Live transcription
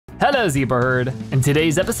Hello, Zebra Herd. In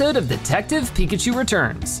today's episode of Detective Pikachu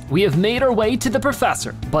Returns, we have made our way to the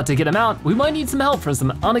professor, but to get him out, we might need some help from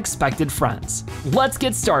some unexpected friends. Let's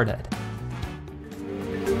get started.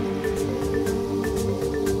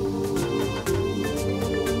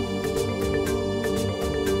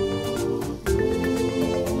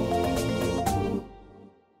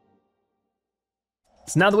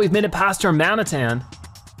 So now that we've made it past Darmanitan,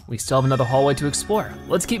 we still have another hallway to explore.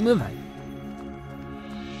 Let's keep moving.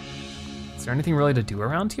 Is there anything really to do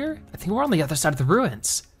around here? I think we're on the other side of the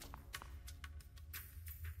ruins.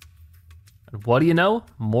 And what do you know?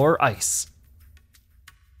 More ice.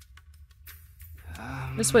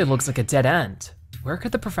 This way looks like a dead end. Where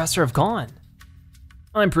could the professor have gone?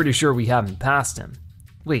 I'm pretty sure we haven't passed him.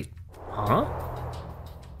 Wait, huh?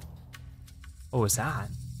 What was that?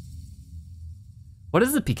 What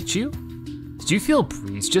is it, Pikachu? Did you feel a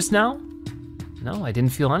breeze just now? No, I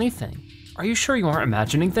didn't feel anything. Are you sure you aren't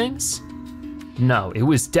imagining things? No, it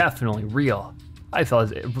was definitely real. I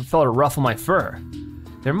felt it ruffle my fur.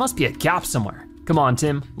 There must be a gap somewhere. Come on,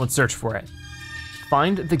 Tim, let's search for it.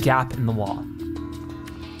 Find the gap in the wall.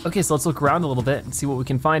 Okay, so let's look around a little bit and see what we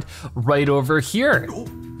can find right over here.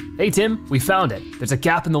 Hey, Tim, we found it. There's a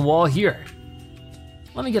gap in the wall here.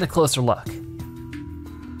 Let me get a closer look.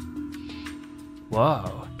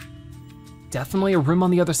 Whoa, definitely a room on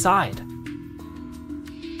the other side.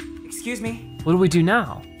 Excuse me? What do we do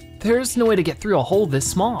now? There's no way to get through a hole this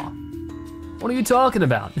small. What are you talking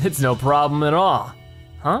about? It's no problem at all.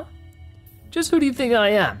 Huh? Just who do you think I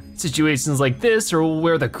am? Situations like this are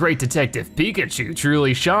where the great Detective Pikachu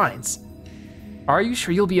truly shines. Are you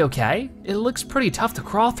sure you'll be okay? It looks pretty tough to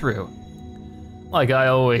crawl through. Like I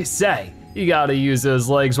always say, you gotta use those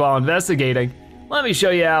legs while investigating. Let me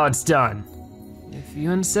show you how it's done. If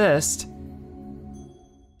you insist.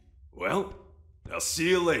 Well, I'll see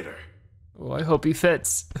you later. Oh, I hope he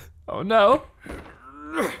fits. Oh no.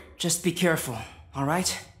 Just be careful, all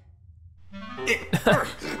right?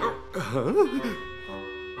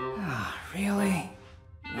 Really?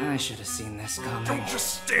 I should have seen this coming. Don't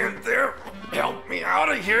just stand there. Help me out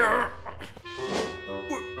of here.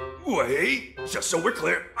 Wait, just so we're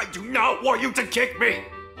clear, I do not want you to kick me.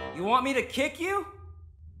 You want me to kick you?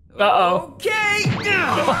 Uh-oh. Okay!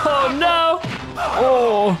 Oh no!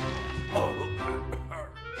 Oh.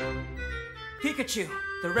 Pikachu,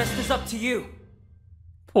 the rest is up to you.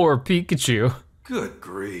 Poor Pikachu. Good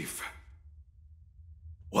grief.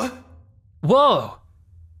 What? Whoa!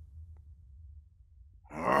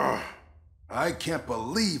 I can't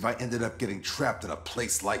believe I ended up getting trapped in a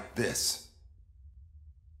place like this.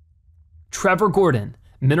 Trevor Gordon,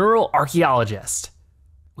 mineral archaeologist.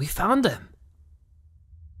 We found him.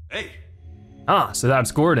 Hey. Ah, so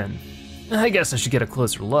that's Gordon. I guess I should get a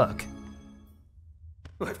closer look.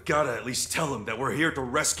 I've gotta at least tell him that we're here to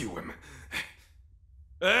rescue him.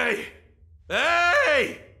 Hey!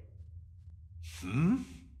 Hey!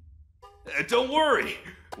 Don't worry,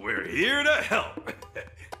 we're here to help.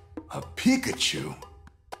 A Pikachu?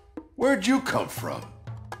 Where'd you come from?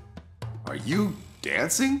 Are you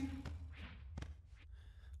dancing?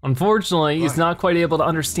 Unfortunately, he's not quite able to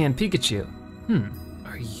understand Pikachu.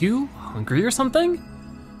 Are you hungry or something?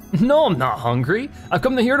 No, I'm not hungry. I've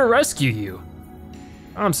come here to rescue you.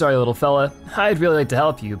 I'm sorry, little fella. I'd really like to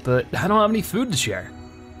help you, but I don't have any food to share.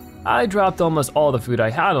 I dropped almost all the food I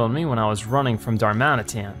had on me when I was running from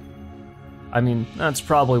Darmanitan. I mean, that's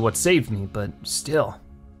probably what saved me, but still.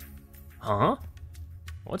 Huh?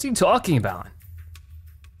 What's he talking about?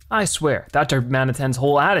 I swear, that Darmanitan's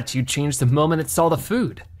whole attitude changed the moment it saw the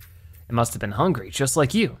food. It must have been hungry, just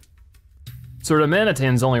like you. So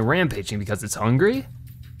Darmanitan's only rampaging because it's hungry?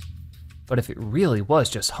 But if it really was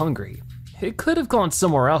just hungry, it could have gone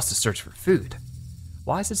somewhere else to search for food.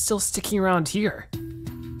 Why is it still sticking around here?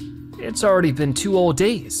 It's already been 2 whole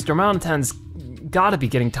days. Darmanitan's gotta be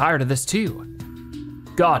getting tired of this too.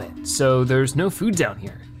 Got it, so there's no food down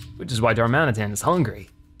here, which is why Darmanitan is hungry.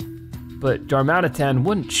 But Darmanitan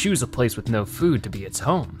wouldn't choose a place with no food to be its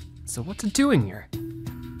home. So what's it doing here?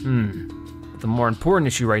 But the more important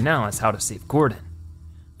issue right now is how to save Gordon.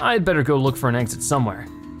 I'd better go look for an exit somewhere.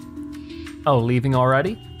 Oh, leaving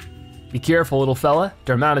already? Be careful, little fella.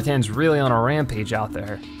 Darmanitan's really on a rampage out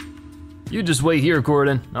there. You just wait here,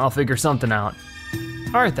 Gordon. I'll figure something out.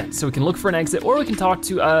 All right then, so we can look for an exit or we can talk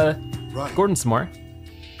to Right. Gordon some more.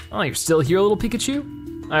 Oh, you're still here, little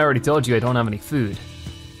Pikachu? I already told you I don't have any food.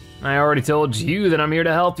 I already told you that I'm here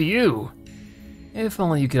to help you. If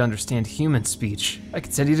only you could understand human speech, I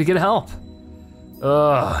could send you to get help.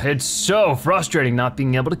 Ugh, it's so frustrating not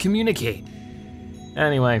being able to communicate.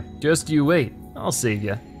 Anyway, just you wait. I'll save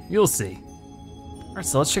you. You'll see. All right,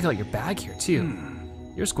 so let's check out your bag here too.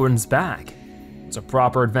 here's Gordon's bag. It's a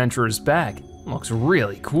proper adventurer's bag. It looks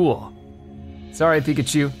really cool. Sorry,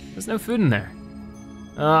 Pikachu, there's no food in there.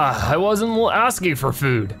 I wasn't asking for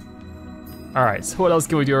food. All right, so what else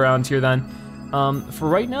can we do around here then? For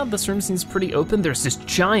right now, this room seems pretty open. There's this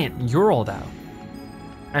giant Ural though.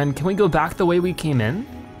 And can we go back the way we came in?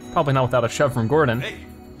 Probably not without a shove from Gordon. Hey.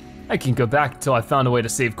 I can go back until I found a way to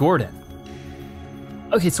save Gordon.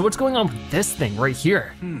 Okay, so what's going on with this thing right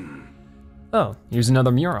here? Oh, here's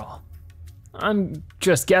another mural. I'm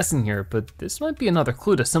just guessing here, but this might be another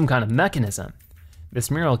clue to some kind of mechanism. This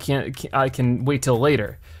mural I can wait till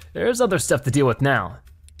later. There's other stuff to deal with now.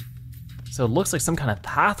 So it looks like some kind of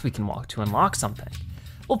path we can walk to unlock something.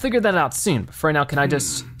 We'll figure that out soon, but for right now, can I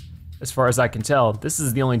just, as far as I can tell, this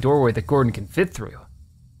is the only doorway that Gordon can fit through.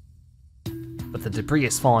 But the debris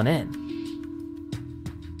has fallen in.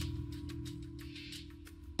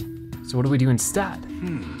 So what do we do instead?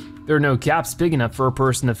 There are no gaps big enough for a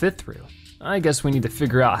person to fit through. I guess we need to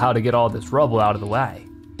figure out how to get all this rubble out of the way.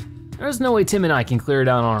 There's no way Tim and I can clear it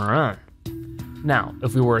out on our own. Now,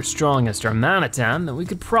 if we were as strong as Darmanitan, then we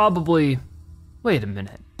could probably, wait a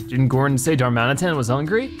minute. Didn't Gordon say Darmanitan was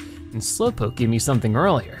hungry? And Slowpoke gave me something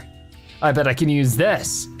earlier. I bet I can use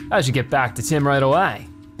this. I should get back to Tim right away.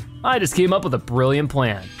 I just came up with a brilliant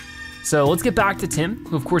plan. So let's get back to Tim,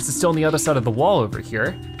 who of course is still on the other side of the wall over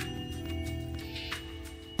here.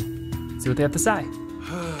 See what they have to say.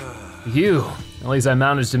 Phew, at least I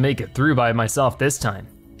managed to make it through by myself this time.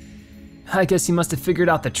 I guess he must have figured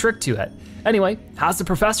out the trick to it. Anyway, how's the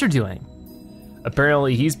professor doing?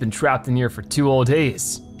 Apparently he's been trapped in here for 2 whole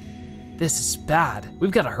days. This is bad,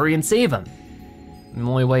 we've gotta hurry and save him. The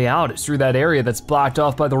only way out is through that area that's blocked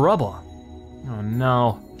off by the rubble. Oh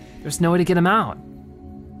no, there's no way to get him out.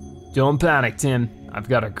 Don't panic, Tim, I've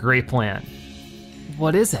got a great plan.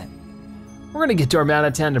 What is it? We're gonna get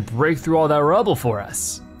Darmanitan to break through all that rubble for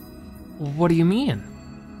us. What do you mean?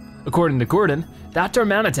 According to Gordon, that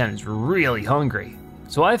Darmanitan is really hungry,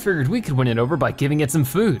 so I figured we could win it over by giving it some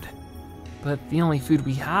food. But the only food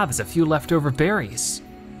we have is a few leftover berries.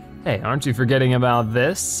 Hey, aren't you forgetting about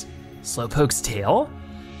this? Slowpoke's tail?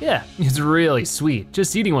 Yeah, it's really sweet.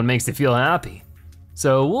 Just eating one makes it feel happy.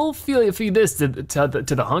 So we'll feed this to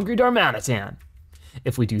the hungry Darmanitan.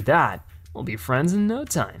 If we do that, we'll be friends in no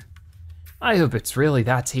time. I hope it's really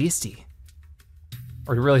that tasty.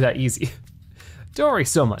 Or really that easy. Don't worry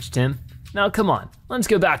so much, Tim. Now come on, let's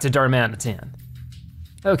go back to Darmanitan.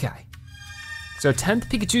 Okay, so 10th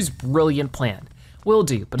Pikachu's brilliant plan. Will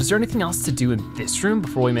do, but is there anything else to do in this room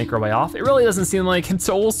before we make our way off? It really doesn't seem like it,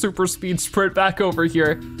 so we'll super speed sprint back over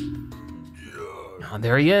here. Oh,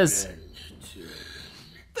 there he is.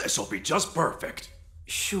 This'll be just perfect.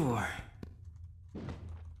 Sure.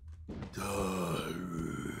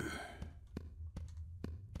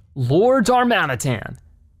 Lord Darmanitan.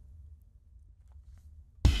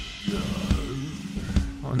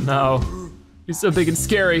 Oh no, he's so big and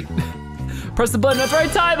scary. Press the button at the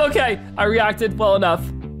right time, okay. I reacted well enough.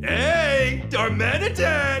 Hey,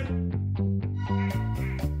 Darmanitan!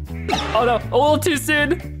 Oh no, a little too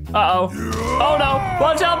soon. Uh-oh. Oh no,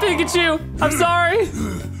 watch out, Pikachu. I'm sorry.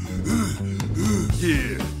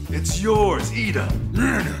 Here, it's yours, eat 'em.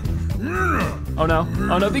 Oh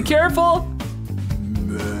no, be careful.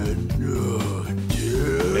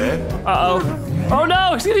 Uh-oh. Oh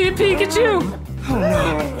no, it's gonna eat Pikachu.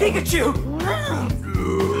 Pikachu!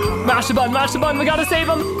 Mash the button, we gotta save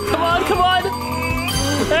him. Come on.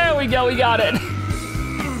 There we go, we got it.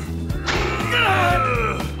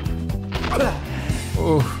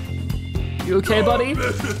 Ooh. You okay, buddy?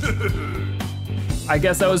 I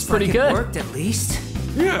guess that was pretty good. It worked at least.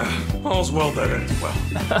 Yeah, all's well that ends well.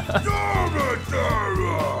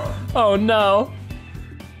 Oh no.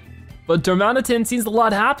 But Darmanitan seems a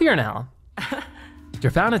lot happier now.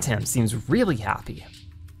 Darmanitan seems really happy.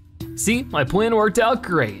 See, my plan worked out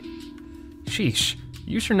great. Sheesh,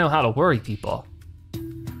 you sure know how to worry people.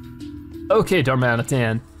 Okay,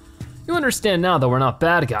 Darmanitan, you understand now that we're not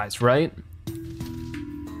bad guys, right?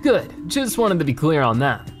 Good, just wanted to be clear on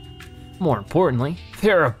that. More importantly,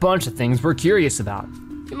 there are a bunch of things we're curious about.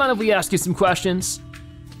 You mind if we ask you some questions?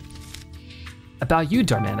 About you,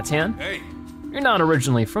 Darmanitan. Hey. You're not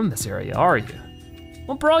originally from this area, are you?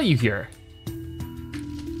 What brought you here?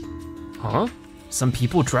 Huh? Some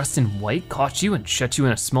people dressed in white caught you and shut you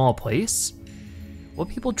in a small place? What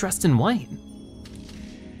people dressed in white?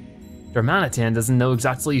 Darmanitan doesn't know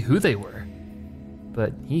exactly who they were,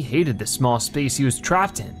 but he hated the small space he was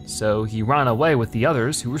trapped in, so he ran away with the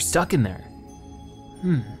others who were stuck in there.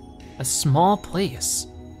 A small place.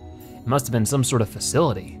 It must have been some sort of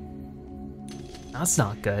facility. That's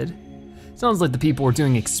not good. Sounds like the people were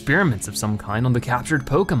doing experiments of some kind on the captured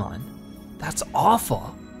Pokemon. That's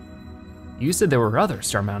awful. You said there were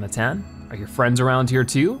others, Darmanitan. Are your friends around here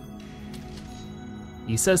too?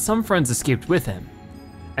 He says some friends escaped with him.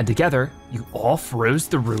 And together, you all froze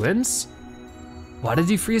the ruins? Why did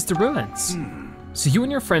you freeze the ruins? So you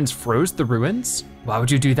and your friends froze the ruins? Why would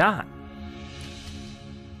you do that?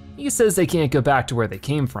 He says they can't go back to where they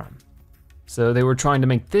came from. So they were trying to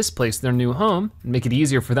make this place their new home and make it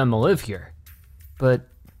easier for them to live here. But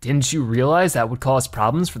didn't you realize that would cause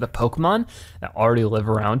problems for the Pokemon that already live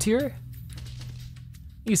around here?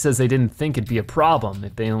 He says they didn't think it'd be a problem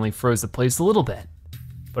if they only froze the place a little bit.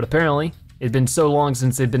 But apparently, it'd been so long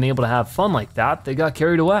since they'd been able to have fun like that, they got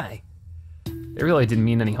carried away. They really didn't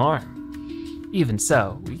mean any harm. Even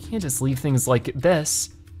so, we can't just leave things like this.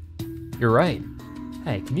 You're right.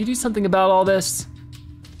 Hey, can you do something about all this?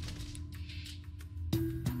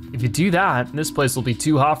 If you do that, this place will be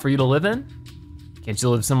too hot for you to live in? Can't you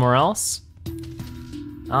live somewhere else?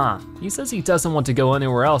 He says he doesn't want to go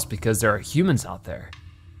anywhere else because there are humans out there.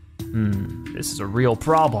 This is a real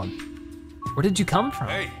problem. Where did you come from?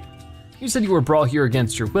 Hey. You said you were brought here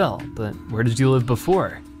against your will, but where did you live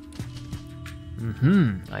before?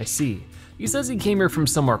 I see. He says he came here from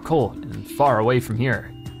somewhere cold and far away from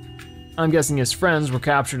here. I'm guessing his friends were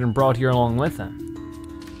captured and brought here along with him.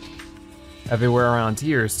 Everywhere around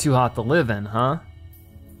here is too hot to live in, huh?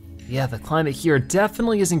 Yeah, the climate here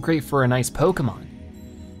definitely isn't great for a nice Pokemon.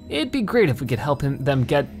 It'd be great if we could help them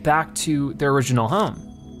get back to their original home.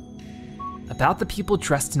 About the people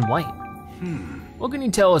dressed in white. What can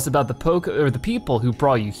you tell us about the people who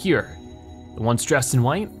brought you here? The ones dressed in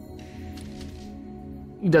white?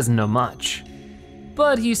 He doesn't know much,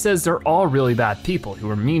 but he says they're all really bad people who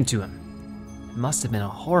were mean to him. It must have been a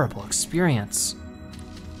horrible experience.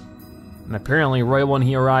 And apparently right when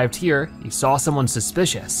he arrived here, he saw someone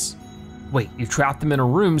suspicious. Wait, you trapped them in a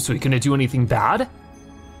room so he couldn't do anything bad?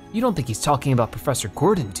 You don't think he's talking about Professor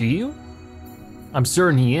Gordon, do you? I'm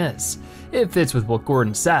certain he is. It fits with what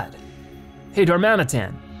Gordon said. Hey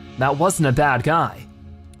Darmanitan, that wasn't a bad guy.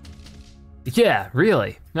 Yeah,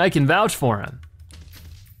 really, I can vouch for him.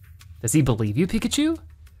 Does he believe you, Pikachu?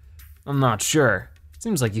 I'm not sure.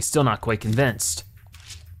 Seems like he's still not quite convinced.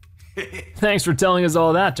 Thanks for telling us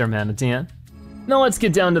all that, Darmanitan. Now let's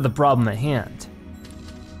get down to the problem at hand.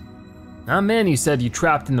 That man you said you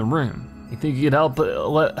trapped in the room. You think you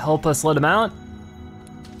could help us let him out?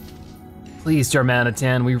 Please,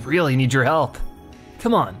 Darmanitan, we really need your help.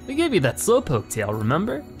 Come on, we gave you that Slowpoke tail,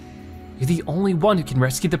 remember? You're the only one who can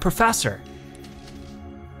rescue the professor.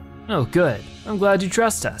 Oh, good. I'm glad you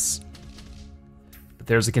trust us. But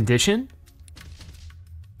there's a condition?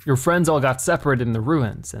 Your friends all got separated in the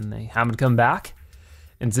ruins and they haven't come back?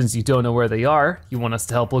 And since you don't know where they are, you want us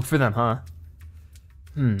to help look for them, huh?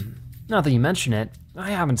 Now that you mention it, I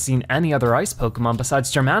haven't seen any other ice Pokemon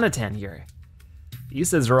besides Darmanitan here. He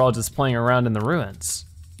says they're all just playing around in the ruins.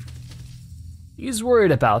 He's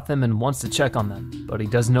worried about them and wants to check on them, but he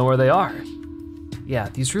doesn't know where they are. Yeah,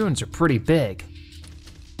 these ruins are pretty big.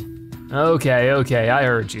 Okay, I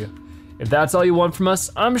heard you. If that's all you want from us,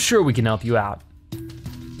 I'm sure we can help you out.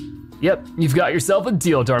 Yep, you've got yourself a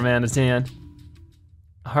deal, Darmanitan.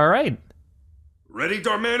 All right. Ready,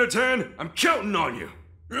 Darmanitan? I'm counting on you.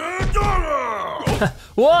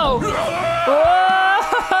 Whoa! Whoa!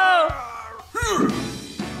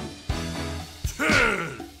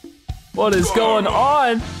 What is going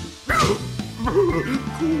on?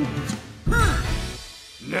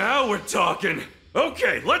 Now we're talking.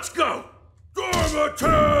 Okay, let's go.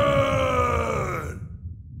 Darmanitan!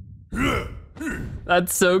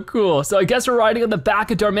 That's so cool. So I guess we're riding on the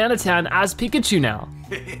back of Darmanitan as Pikachu now.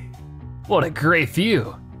 What a great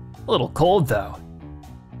view. A little cold though.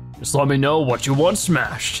 Just let me know what you want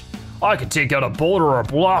smashed. I can take out a boulder or a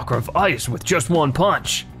block of ice with just one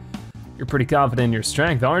punch. You're pretty confident in your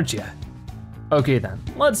strength, aren't you? Okay then,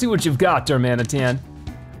 let's see what you've got, Darmanitan.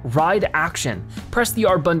 Ride action. Press the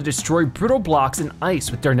R button to destroy brittle blocks and ice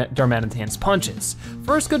with Darmanitan's punches.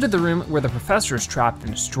 First go to the room where the professor is trapped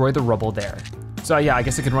and destroy the rubble there. So yeah, I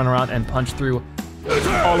guess I could run around and punch through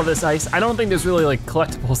all of this ice. I don't think there's really like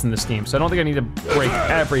collectibles in this game, so I don't think I need to break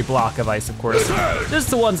every block of ice, of course. Just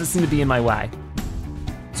the ones that seem to be in my way.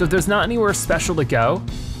 So if there's not anywhere special to go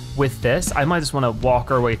with this, I might just wanna walk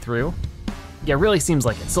our way through. Yeah, it really seems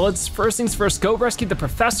like it. So let's, first things first, go rescue the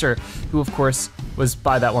professor, who of course was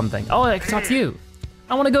by that one thing. Oh, I can talk to you.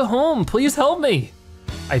 I wanna go home, please help me.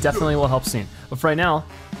 I definitely will help soon, but for right now,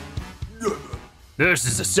 this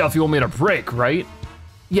is the stuff you want me to break, right?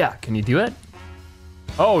 Yeah, can you do it?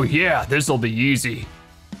 Oh yeah, this'll be easy.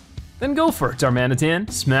 Then go for it,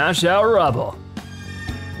 Darmanitan. Smash out rubble.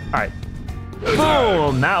 All right,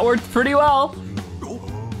 Boom, that worked pretty well.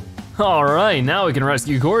 All right, now we can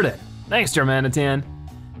rescue Gordon. Thanks, Darmanitan.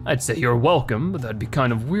 I'd say you're welcome, but that'd be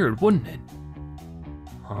kind of weird, wouldn't it?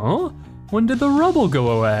 Huh? When did the rubble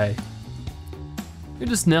go away? You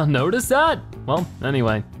just now noticed that? Well,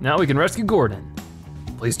 anyway, now we can rescue Gordon.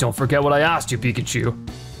 Please don't forget what I asked you, Pikachu.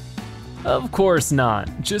 Of course not,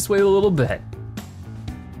 just wait a little bit.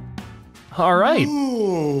 All right.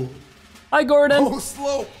 Ooh. Hi, Gordon. Oh,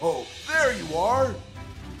 Slowpoke, there you are.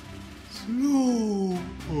 Slowpoke,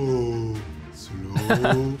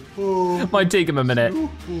 Slowpoke. Might take him a minute.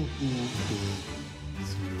 Slowpoke.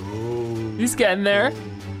 He's getting there.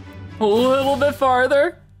 A little bit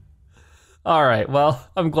farther. All right, well,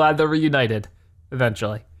 I'm glad they're reunited,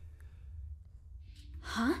 eventually.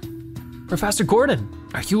 Huh? Professor Gordon,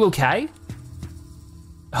 are you okay?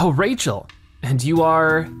 Oh, Rachel, and you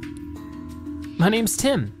are? My name's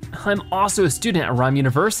Tim. I'm also a student at Ryme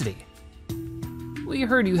University. We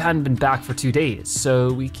heard you hadn't been back for 2 days,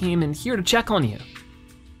 so we came in here to check on you.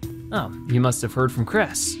 Oh, you must have heard from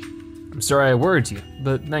Chris. I'm sorry I worried you,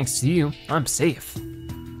 but thanks to you, I'm safe.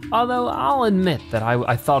 Although I'll admit that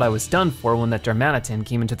I thought I was done for when that Darmanitan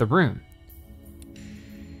came into the room.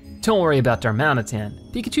 Don't worry about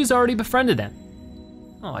Darmanitan, Pikachu's already befriended him.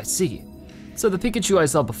 Oh, I see. So the Pikachu I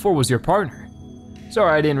saw before was your partner.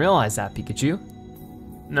 Sorry I didn't realize that, Pikachu.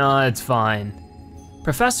 No, it's fine.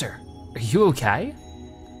 Professor, are you okay?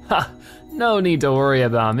 Ha, no need to worry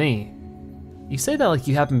about me. You say that like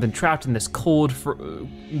you haven't been trapped in this cold for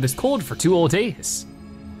 2 whole days.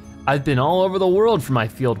 I've been all over the world for my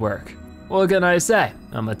field work. What can I say?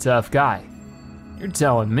 I'm a tough guy. You're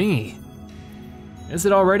telling me. Is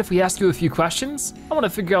it all right if we ask you a few questions? I want to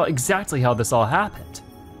figure out exactly how this all happened.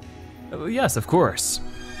 Yes, of course.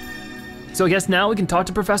 So I guess now we can talk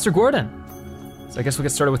to Professor Gordon. So I guess we'll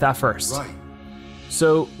get started with that first. Right.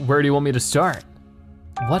 So where do you want me to start?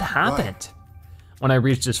 What happened? Right. When I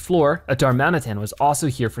reached this floor, a Darmanitan was also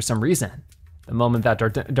here for some reason. The moment that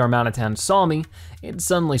Darmanitan saw me, it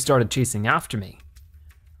suddenly started chasing after me.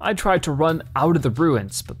 I tried to run out of the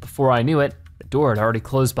ruins, but before I knew it, the door had already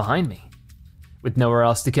closed behind me. With nowhere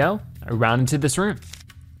else to go, I ran into this room.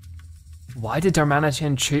 Why did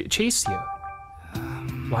Darmanitan chase you?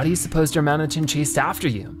 Why do you suppose Darmanitan chased after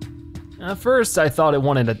you? At first, I thought it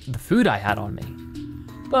wanted the food I had on me,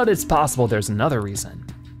 but it's possible there's another reason.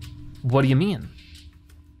 What do you mean?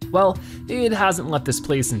 Well, it hasn't left this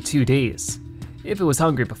place in 2 days. If it was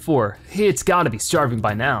hungry before, it's gotta be starving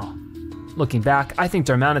by now. Looking back, I think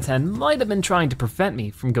Darmanitan might have been trying to prevent me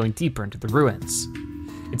from going deeper into the ruins.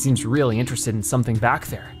 It seems really interested in something back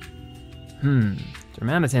there.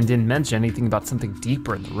 Darmanitan didn't mention anything about something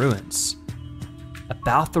deeper in the ruins.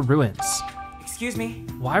 About the ruins. Excuse me?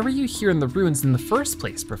 Why were you here in the ruins in the first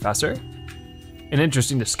place, Professor? An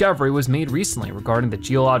interesting discovery was made recently regarding the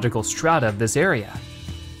geological strata of this area.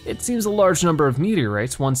 It seems a large number of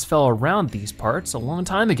meteorites once fell around these parts a long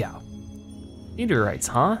time ago. Meteorites,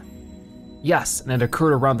 huh? Yes, and it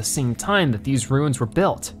occurred around the same time that these ruins were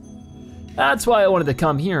built. That's why I wanted to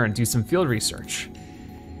come here and do some field research.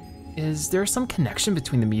 Is there some connection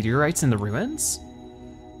between the meteorites and the ruins?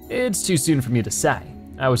 It's too soon for me to say.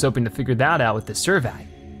 I was hoping to figure that out with this survey.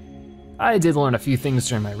 I did learn a few things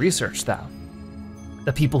during my research though.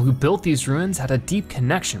 The people who built these ruins had a deep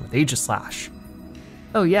connection with Aegislash.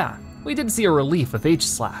 Oh yeah, we did see a relief of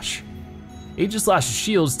Aegislash. Aegislash's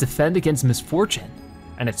shields defend against misfortune,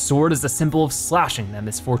 and its sword is a symbol of slashing that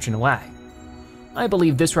misfortune away. I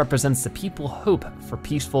believe this represents the people's hope for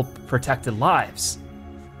peaceful, protected lives.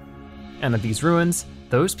 And at these ruins,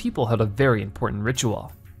 those people held a very important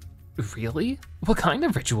ritual. Really? What kind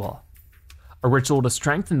of ritual? A ritual to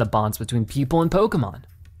strengthen the bonds between people and Pokemon.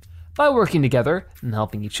 By working together and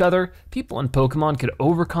helping each other, people and Pokemon could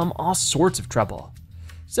overcome all sorts of trouble.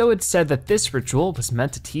 So it's said that this ritual was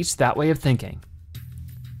meant to teach that way of thinking.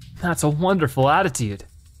 That's a wonderful attitude.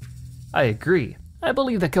 I agree. I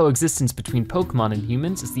believe that coexistence between Pokemon and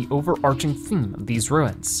humans is the overarching theme of these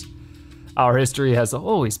ruins. Our history has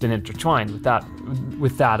always been intertwined with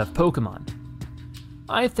that of Pokemon.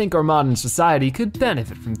 I think our modern society could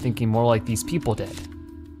benefit from thinking more like these people did.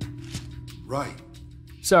 Right.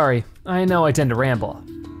 Sorry, I know I tend to ramble.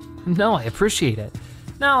 No, I appreciate it.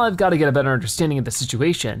 Now I've got to get a better understanding of the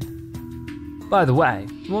situation. By the way,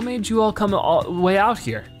 what made you all come all the way out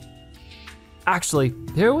here? Actually,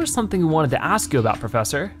 there was something we wanted to ask you about,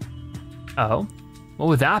 Professor. Oh, what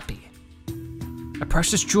would that be? A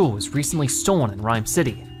precious jewel was recently stolen in Ryme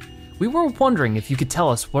City. We were wondering if you could tell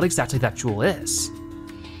us what exactly that jewel is.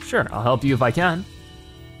 Sure, I'll help you if I can.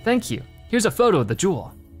 Thank you. Here's a photo of the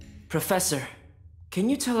jewel. Professor, can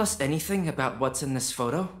you tell us anything about what's in this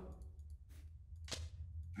photo?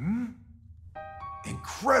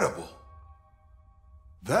 incredible.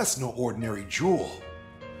 That's no ordinary jewel.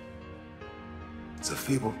 It's a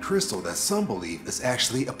fabled crystal that some believe is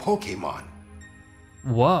actually a Pokémon.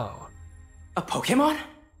 Whoa. A Pokémon?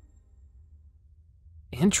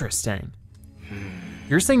 Interesting.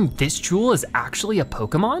 You're saying this jewel is actually a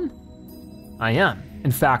Pokemon? I am.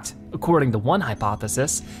 In fact, according to one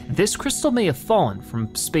hypothesis, this crystal may have fallen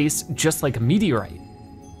from space just like a meteorite.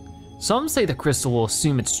 Some say the crystal will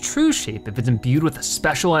assume its true shape if it's imbued with a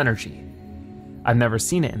special energy. I've never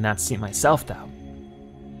seen it in that state myself though.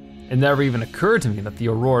 It never even occurred to me that the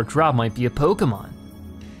Aurora drop might be a Pokemon.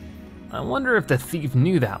 I wonder if the thief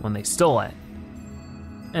knew that when they stole it.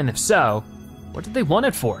 And if so, what did they want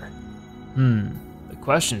it for? The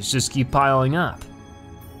questions just keep piling up.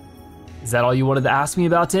 Is that all you wanted to ask me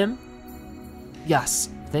about, Tim? Yes,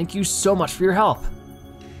 thank you so much for your help.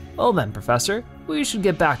 Well then, Professor, we should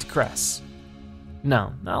get back to Chris.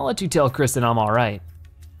 No, I'll let you tell Chris that I'm all right.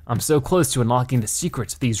 I'm so close to unlocking the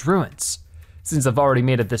secrets of these ruins. Since I've already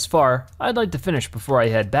made it this far, I'd like to finish before I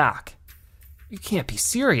head back. You can't be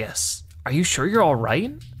serious. Are you sure you're all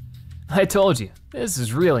right? I told you, this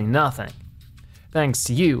is really nothing. Thanks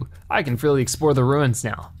to you, I can freely explore the ruins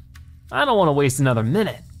now. I don't want to waste another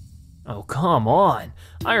minute. Oh, come on.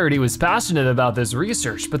 I already was passionate about this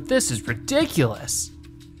research, but this is ridiculous.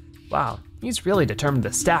 Wow, he's really determined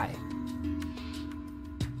to stay.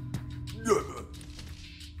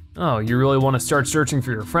 Oh, you really want to start searching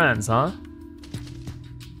for your friends, huh?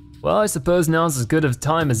 Well, I suppose now's as good of a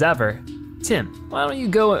time as ever. Tim, why don't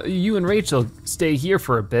you and Rachel stay here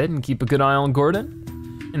for a bit and keep a good eye on Gordon?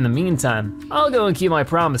 In the meantime, I'll go and keep my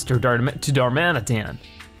promise to Darmanitan.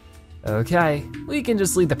 Okay, we can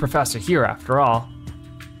just leave the professor here after all.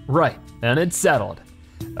 Right, then it's settled.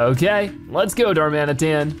 Okay, let's go,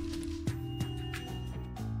 Darmanitan.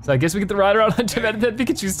 So I guess we get to ride around on Darmanitan.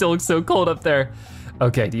 Pikachu still looks so cold up there.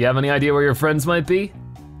 Okay, do you have any idea where your friends might be?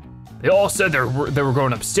 They all said they were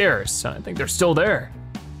going upstairs. I think they're still there.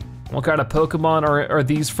 What kind of Pokemon are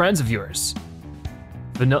these friends of yours?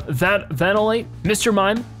 Vanillite, Mr.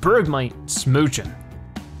 Mime, Bergmite, Smoochum.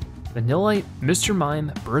 Vanillite, Mr.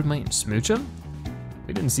 Mime, Bergmite, and Smoochum?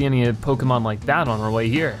 We didn't see any Pokemon like that on our way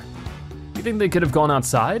here. You think they could have gone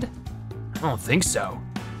outside? I don't think so.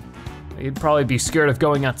 They'd probably be scared of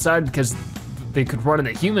going outside because they could run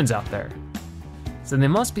into humans out there. So they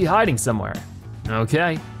must be hiding somewhere.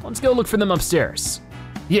 Okay, let's go look for them upstairs.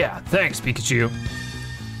 Yeah, thanks, Pikachu.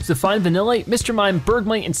 So find Vanillite, Mr. Mime,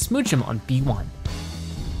 Bergmite, and Smoochum on B1.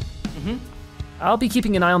 I'll be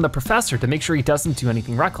keeping an eye on the professor to make sure he doesn't do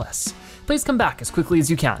anything reckless. Please come back as quickly as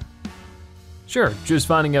you can. Sure, just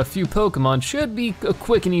finding a few Pokemon should be a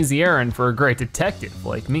quick and easy errand for a great detective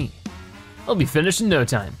like me. I'll be finished in no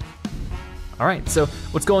time. All right, so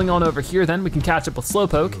what's going on over here then? We can catch up with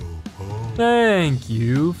Slowpoke. Thank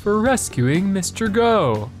you for rescuing Mr.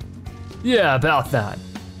 Go. Yeah, about that.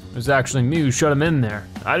 It was actually me who shut him in there.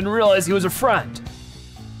 I didn't realize he was a friend.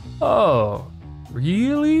 Oh,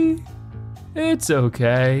 really? It's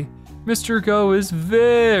okay. Mr. Go is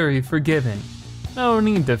very forgiving. No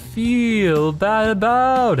need to feel bad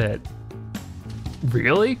about it.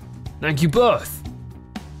 Really? Thank you both.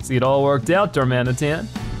 See, it all worked out, Darmanitan.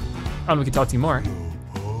 Oh, we can talk to you more.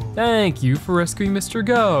 Thank you for rescuing Mr.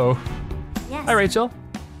 Go. Yes. Hi, Rachel.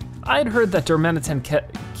 I'd heard that Darmanitan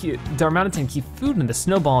keep food in the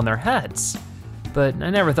snowball on their heads, but I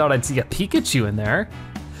never thought I'd see a Pikachu in there.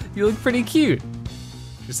 You look pretty cute.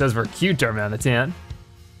 She says we're cute, Darmanitan.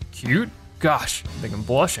 Cute? Gosh, I think I'm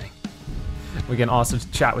blushing. We can also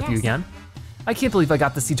chat with you again. I can't believe I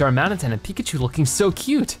got to see Darmanitan and Pikachu looking so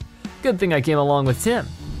cute. Good thing I came along with Tim.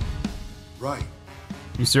 Right.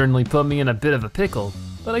 You certainly put me in a bit of a pickle,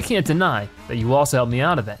 but I can't deny that you also helped me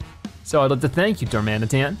out of it. So I'd like to thank you,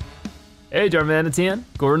 Darmanitan. Hey, Darmanitan,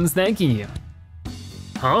 Gordon's thanking you.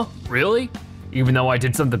 Huh, really? Even though I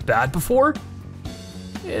did something bad before?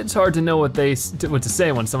 It's hard to know what to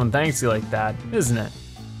say when someone thanks you like that, isn't it?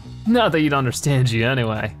 Not that you'd understand you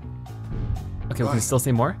anyway. Okay, we can still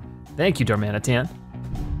say more? Thank you, Darmanitan.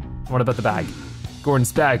 What about the bag?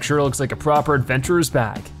 Gordon's bag sure looks like a proper adventurer's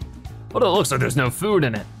bag. But it looks like there's no food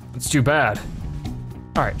in it. It's too bad.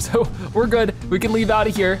 All right, so we're good. We can leave out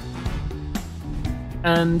of here.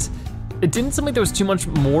 And it didn't seem like there was too much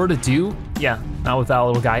more to do. Yeah, not with that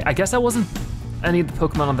little guy. I guess that wasn't any of the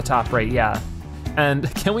Pokemon on the top right, yeah.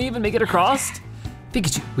 And can we even make it across?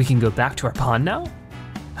 Pikachu, we can go back to our pond now?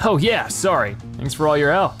 Oh yeah, sorry. Thanks for all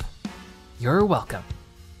your help. You're welcome.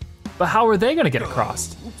 But how are they gonna get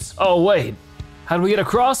across? Oh wait, how do we get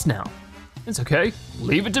across now? It's okay,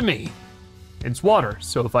 leave it to me. It's water,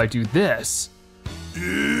 so if I do this.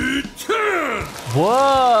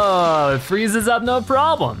 Whoa, it freezes up no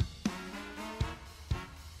problem.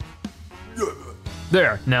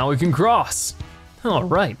 There, now we can cross. All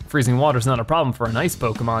right, freezing water's not a problem for an ice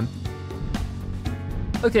Pokemon.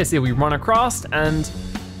 Okay, so we run across and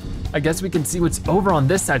I guess we can see what's over on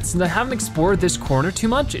this side. Since I haven't explored this corner too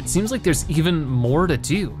much, it seems like there's even more to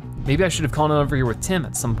do. Maybe I should have gone over here with Tim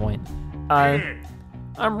at some point.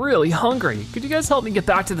 I'm really hungry. Could you guys help me get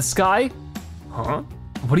back to the sky? Huh?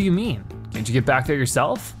 What do you mean? Can't you get back there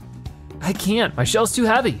yourself? I can't, my shell's too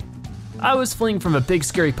heavy. I was fleeing from a big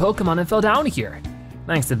scary Pokemon and fell down here.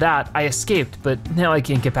 Thanks to that, I escaped, but now I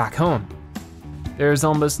can't get back home. There's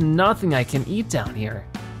almost nothing I can eat down here.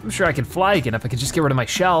 I'm sure I could fly again if I could just get rid of my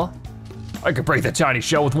shell. I could break the tiny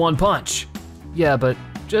shell with one punch. Yeah, but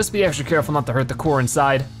just be extra careful not to hurt the core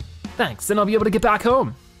inside. Thanks, then I'll be able to get back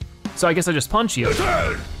home. So I guess I just punch you.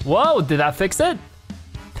 Whoa, did that fix it?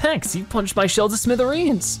 Thanks, you punched my shell to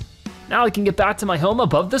smithereens. Now I can get back to my home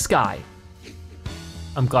above the sky.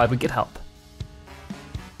 I'm glad we could help.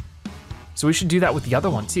 So we should do that with the other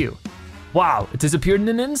one too. Wow, it disappeared in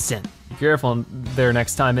an instant. Be careful there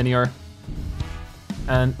next time, Minior.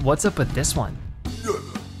 And what's up with this one?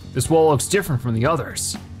 This wall looks different from the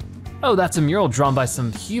others. Oh, that's a mural drawn by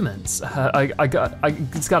some humans.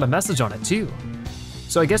 It's got a message on it too.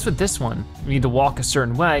 So I guess with this one, we need to walk a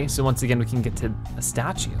certain way, so once again we can get to a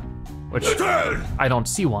statue, which I don't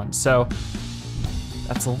see one, so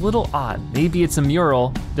that's a little odd. Maybe it's a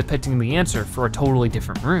mural depicting the answer for a totally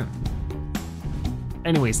different room.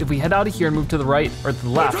 Anyways, if we head out of here and move to the right or to the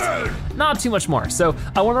left, not too much more. So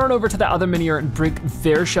I wanna run over to that other Minior and break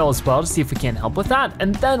their shell as well to see if we can't help with that,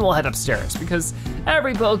 and then we'll head upstairs because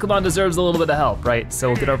every Pokemon deserves a little bit of help, right? So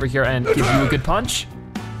we'll get over here and give you a good punch.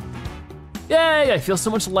 Yay, I feel so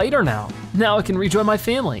much lighter now. Now I can rejoin my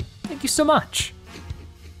family. Thank you so much.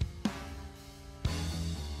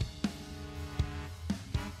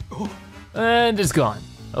 And it's gone.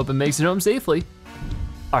 Hope it makes it home safely.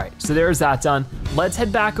 All right, so there's that done. Let's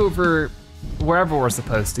head back over wherever we're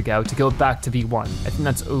supposed to go back to B1. I think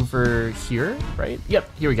that's over here, right? Yep,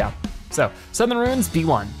 here we go. So, Southern Ruins,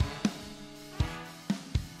 B1.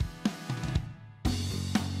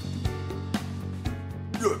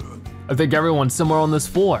 I think everyone's somewhere on this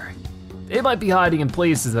floor. They might be hiding in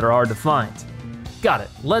places that are hard to find. Got it,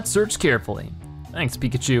 let's search carefully. Thanks,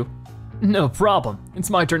 Pikachu. No problem, it's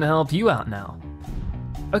my turn to help you out now.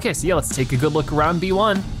 Okay, so yeah, let's take a good look around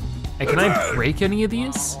B1. And can I break any of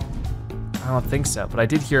these? I don't think so, but I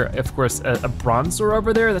did hear, of course, a Bronzor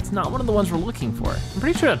over there. That's not one of the ones we're looking for. I'm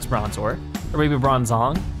pretty sure that's Bronzor, or maybe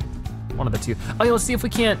Bronzong. One of the two. Oh yeah, let's see if we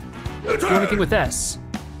can't do anything with this.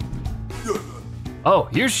 Oh,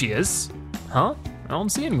 here she is. Huh? I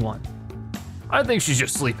don't see anyone. I think she's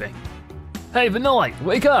just sleeping. Hey, Vanillite,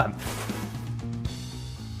 wake up.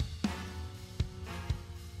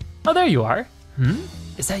 Oh, there you are.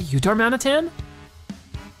 Is that you, Darmanitan?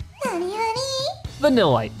 Honey, honey.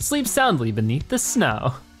 Vanillite, sleep soundly beneath the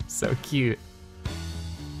snow. So cute.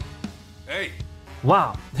 Hey.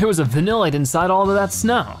 Wow, there was a Vanillite inside all of that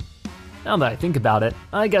snow. Now that I think about it,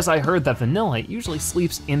 I guess I heard that Vanillite usually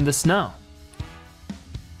sleeps in the snow.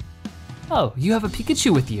 Oh, you have a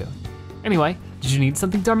Pikachu with you. Anyway, did you need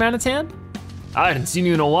something, Darmanitan? I hadn't seen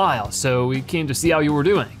you in a while, so we came to see how you were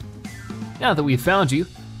doing. Now that we've found you,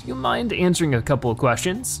 do you mind answering a couple of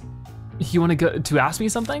questions? You want to ask me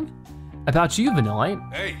something? About you,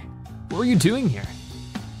 Vanillite. Hey. What were you doing here?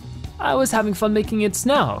 I was having fun making it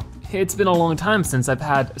snow. It's been a long time since I've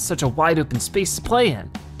had such a wide open space to play in.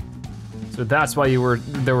 So that's why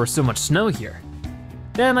there was so much snow here.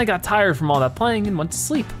 Then I got tired from all that playing and went to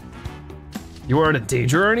sleep. You weren't in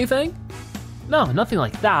danger or anything? No, nothing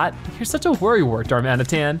like that. You're such a worrywart,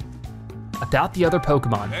 Darmanitan. About the other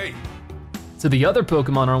Pokemon. Hey. So the other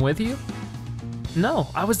Pokemon aren't with you? No,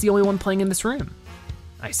 I was the only one playing in this room.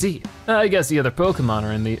 I see. I guess the other Pokemon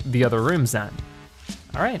are in the other rooms then.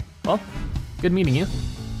 All right, well, good meeting you.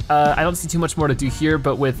 I don't see too much more to do here,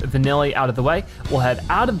 but with Vanilla out of the way, we'll head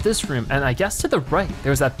out of this room, and I guess to the right,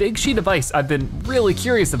 there's that big sheet of ice I've been really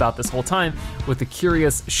curious about this whole time, with the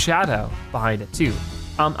curious shadow behind it too.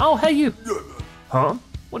 Oh, hey you. Huh?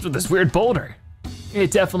 What's with this weird boulder?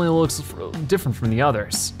 It definitely looks different from the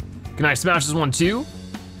others. Can I smash this one too?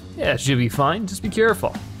 Yeah, it should be fine, just be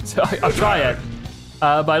careful. So I'll try it,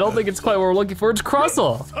 but I don't think it's quite what we're looking for. It's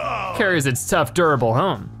Crustle. Carries its tough, durable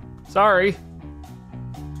home. Sorry.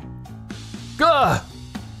 Gah!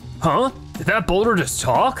 Huh? Did that boulder just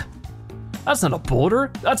talk? That's not a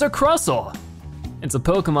boulder, that's a Crustle. It's a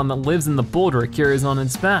Pokemon that lives in the boulder it carries on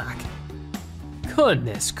its back.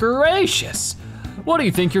 Goodness gracious! What do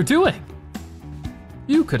you think you're doing?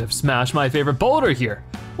 You could have smashed my favorite boulder here.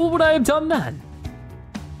 What would I have done then?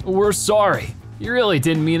 We're sorry. He really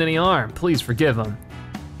didn't mean any harm. Please forgive him.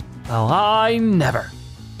 Well, I never.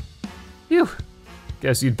 Phew.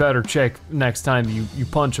 Guess you'd better check next time you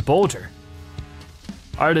punch a boulder.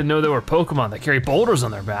 I didn't know there were Pokemon that carry boulders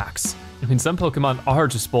on their backs. I mean, some Pokemon are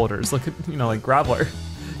just boulders. Look at, like Graveler.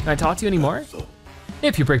 Can I talk to you anymore?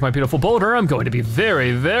 If you break my beautiful boulder, I'm going to be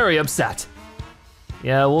very, very upset.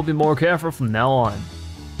 Yeah, we'll be more careful from now on.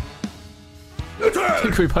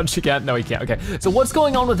 Can we punch again? No, we can't, okay. So what's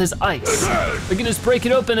going on with this ice? We can just break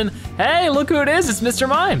it open and, hey, look who it is, it's Mr.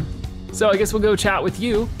 Mime. So I guess we'll go chat with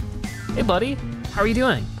you. Hey buddy, how are you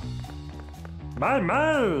doing?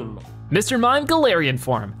 Mime. Mr. Mime Galarian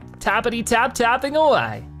form. Tappity tap tapping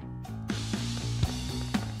away.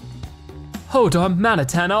 Oh,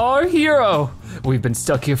 Darmanitan, our hero. We've been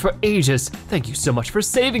stuck here for ages. Thank you so much for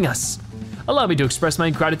saving us. Allow me to express my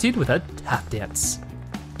gratitude with a tap dance.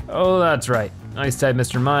 Oh, that's right. Ice type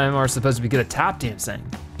Mr. Mime are supposed to be good at tap dancing.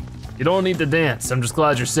 You don't need to dance, I'm just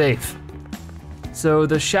glad you're safe. So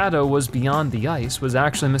the shadow was beyond the ice was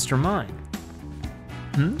actually Mr. Mime.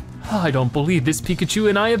 I don't believe this Pikachu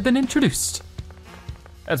and I have been introduced.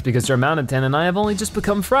 That's because Darmanitan and I have only just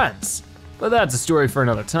become friends. But that's a story for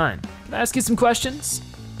another time. Can I ask you some questions?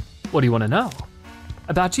 What do you want to know?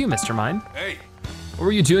 About you, Mr. Mime. Hey. What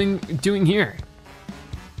were you doing here?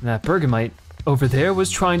 That Bergamite over there was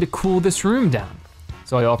trying to cool this room down.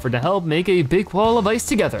 So I offered to help make a big wall of ice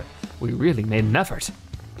together. We really made an effort.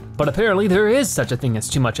 But apparently there is such a thing as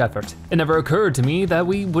too much effort. It never occurred to me that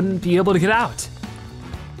we wouldn't be able to get out.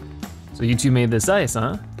 So you two made this ice,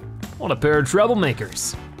 huh? What a pair of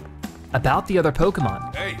troublemakers. About the other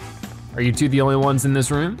Pokemon. Hey. Are you two the only ones in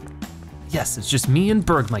this room? Yes, it's just me and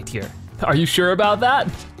Bergmite here. Are you sure about that?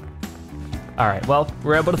 All right, well,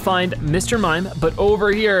 we're able to find Mr. Mime, but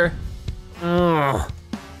over here, boom,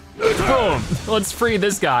 let's free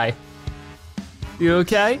this guy. You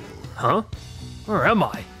okay? Huh? Where am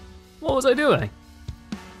I? What was I doing?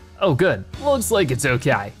 Oh, good, looks like it's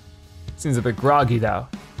okay. Seems a bit groggy though.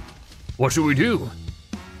 What should we do?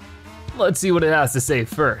 Let's see what it has to say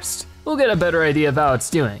first. We'll get a better idea of how it's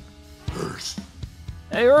doing.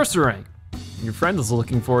 Hey, Ursaring, your friend is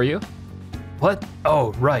looking for you. What?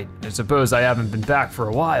 Oh, right, I suppose I haven't been back for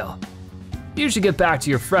a while. You should get back to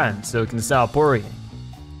your friend so it can stop worrying.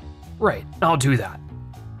 Right, I'll do that.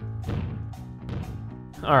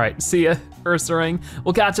 All right, see ya, Ursaring.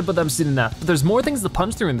 We'll catch up with them soon enough, but there's more things to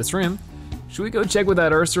punch through in this room. Should we go check with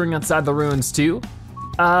that Ursaring outside the ruins too?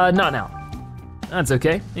 Not now. That's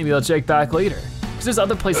okay, maybe I'll check back later. Because there's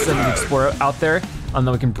other places I need to explore out there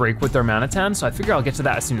that we can break with Darmanitan, so I figure I'll get to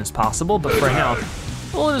that as soon as possible, but for right now,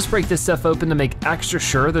 we'll just break this stuff open to make extra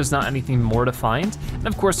sure there's not anything more to find. And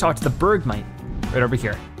of course, talk to the Bergmite, right over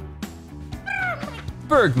here.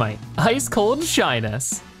 Bergmite, ice cold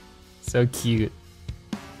shyness. So cute.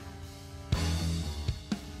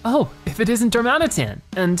 Oh, if it isn't Darmanitan,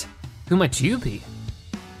 and who might you be?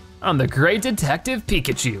 I'm the great Detective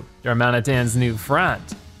Pikachu, Darmanitan's new friend.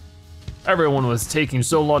 Everyone was taking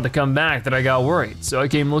so long to come back that I got worried, so I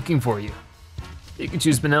came looking for you.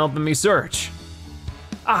 Pikachu's been helping me search.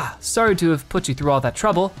 Ah, sorry to have put you through all that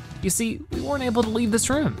trouble. You see, we weren't able to leave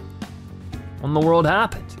this room. What in the world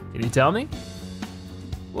happened? Can you tell me?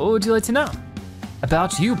 What would you like to know?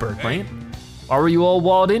 About you, Bergmite. Why were you all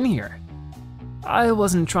walled in here? I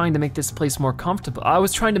wasn't trying to make this place more comfortable. I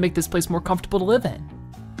was trying to make this place more comfortable to live in.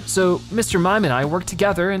 So Mr. Mime and I worked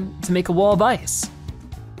together to make a wall of ice.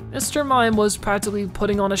 Mr. Mime was practically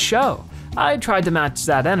putting on a show. I tried to match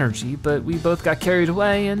that energy, but we both got carried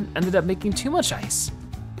away and ended up making too much ice.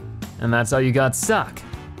 And that's how you got stuck.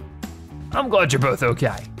 I'm glad you're both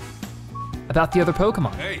okay. About the other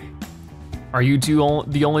Pokemon. Hey. Are you two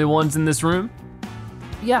the only ones in this room?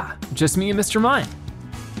 Yeah, just me and Mr. Mime.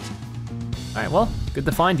 All right, well, good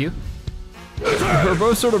to find you. We're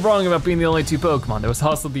both sort of wrong about being the only two Pokemon. There was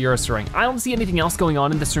also the Ursaring. I don't see anything else going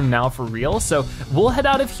on in this room now for real, so we'll head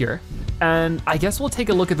out of here, and I guess we'll take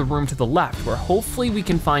a look at the room to the left, where hopefully we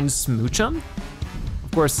can find Smoochum.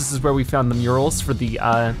 Of course, this is where we found the murals for the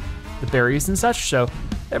berries and such, so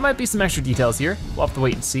there might be some extra details here. We'll have to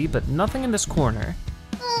wait and see, but nothing in this corner.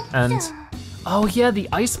 And, oh yeah, the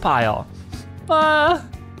ice pile. Huh?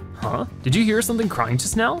 Did you hear something crying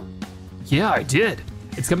just now? Yeah, I did.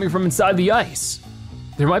 It's coming from inside the ice.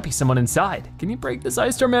 There might be someone inside. Can you break this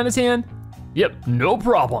ice, Darmanitan? Yep, no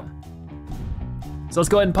problem. So let's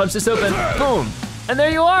go ahead and punch this open. Boom, and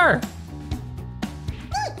there you are.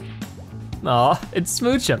 Aw, it's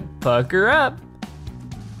Smoochum, pucker up.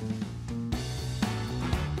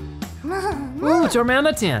 Ooh,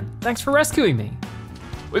 Darmanitan, thanks for rescuing me.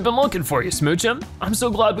 We've been looking for you, Smoochum. I'm so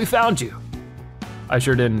glad we found you. I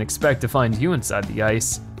sure didn't expect to find you inside the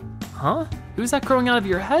ice. Huh? Who's that growing out of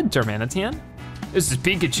your head, Darmanitan? This is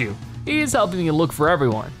Pikachu. He's helping me look for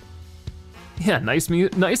everyone. Yeah, nice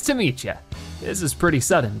to meet you. This is pretty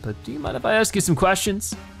sudden, but do you mind if I ask you some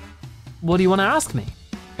questions? What do you want to ask me?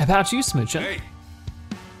 About you, Smoochum. Hey,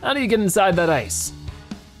 How do you get inside that ice?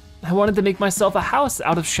 I wanted to make myself a house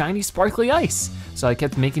out of shiny, sparkly ice. So I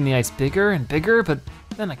kept making the ice bigger and bigger, but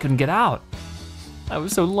then I couldn't get out. I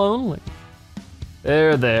was so lonely.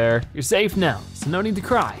 There, you're safe now, so no need to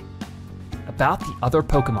cry. About the other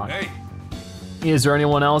Pokemon. hey, Is there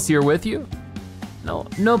anyone else here with you? No,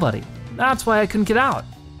 nobody. That's why I couldn't get out.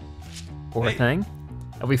 Poor Hey. thing.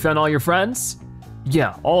 Have we found all your friends?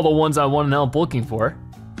 Yeah, all the ones I wanted help looking for.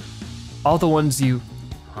 All the ones you,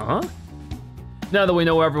 huh? Now that we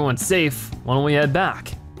know everyone's safe, why don't we head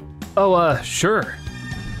back? Oh, sure.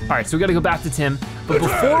 All right, so we gotta go back to Tim, but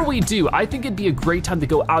before we do, I think it'd be a great time to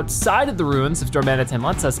go outside of the ruins if Darmanitan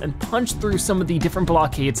lets us and punch through some of the different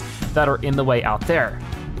blockades that are in the way out there.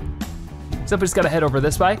 So we just gotta head over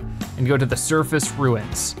this way and go to the surface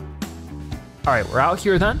ruins. All right, we're out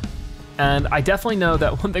here then. And I definitely know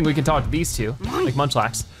that one thing we can talk to these two, like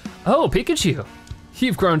Munchlax. Oh, Pikachu,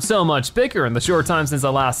 you've grown so much bigger in the short time since I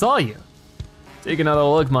last saw you. Take another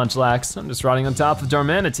look, Munchlax. I'm just riding on top of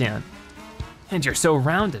Darmanitan. And you're so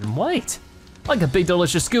round and white, like a big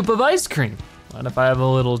delicious scoop of ice cream. Mind if I have a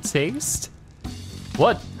little taste?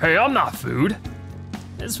 What? Hey, I'm not food.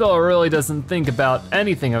 This fellow really doesn't think about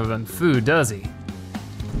anything other than food, does he?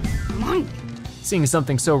 Seeing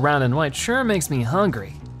something so round and white sure makes me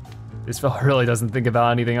hungry. This fellow really doesn't think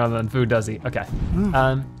about anything other than food, does he? Okay.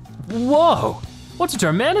 Whoa! What's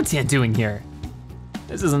Darmanitan doing here?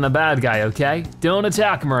 This isn't a bad guy, okay? Don't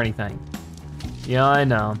attack him or anything. Yeah, I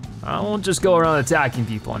know. I won't just go around attacking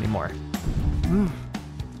people anymore.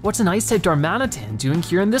 What's an ice-type Darmanitan doing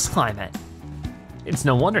here in this climate? It's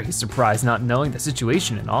no wonder he's surprised not knowing the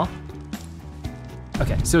situation and all.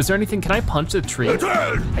 Okay, so is there anything, can I punch the tree?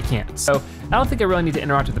 I can't, so I don't think I really need to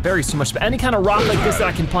interact with the berries too much, but any kind of rock like this that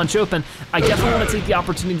I can punch open, I definitely wanna take the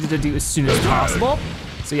opportunity to do as soon as possible.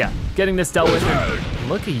 So yeah, getting this dealt with, and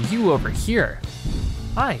look at you over here.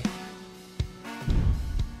 Hi.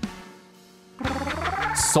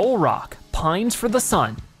 Soul Rock, pines for the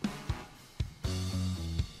sun.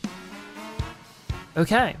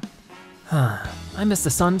 Okay. I miss the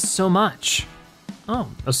sun so much. Oh,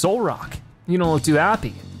 a Soul Rock. You don't look too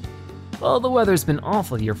happy. Well, the weather's been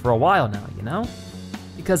awful here for a while now, you know?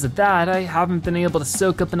 Because of that, I haven't been able to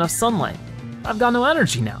soak up enough sunlight. I've got no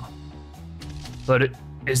energy now. But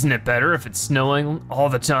isn't it better if it's snowing all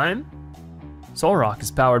the time? Soul Rock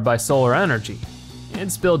is powered by solar energy.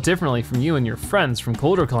 It's built differently from you and your friends from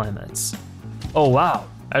colder climates. Oh wow,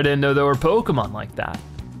 I didn't know there were Pokemon like that.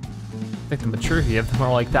 I think the maturity of them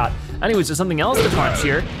are like that. Anyways, there's something else to punch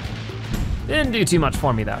here. Didn't do too much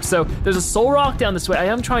for me though. So there's a Soul Rock down this way. I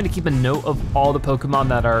am trying to keep a note of all the Pokemon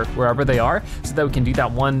that are wherever they are so that we can do that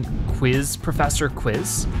one quiz, professor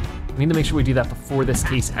quiz. We need to make sure we do that before this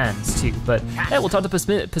case ends too. But hey, we'll talk to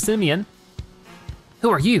Passimian. Who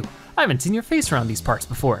are you? I haven't seen your face around these parts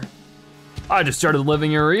before. I just started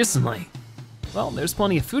living here recently. Well, there's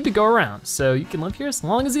plenty of food to go around, so you can live here as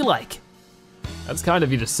long as you like. That's kind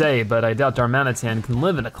of you to say, but I doubt Darmanitan can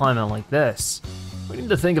live in a climate like this. We need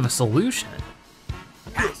to think of a solution.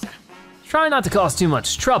 Try not to cause too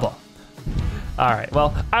much trouble. All right,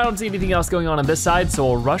 well, I don't see anything else going on this side, so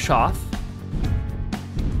we'll rush off.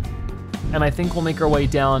 And I think we'll make our way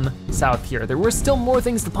down south here. There were still more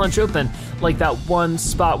things to punch open, like that one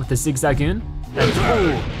spot with the zigzagoon. And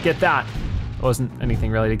oh, get that. It wasn't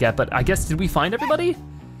anything really to get, but I guess, did we find everybody?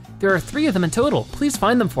 There are 3 of them in total. Please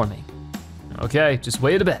find them for me. Okay, just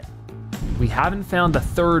wait a bit. We haven't found the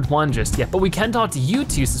 3rd one just yet, but we can talk to you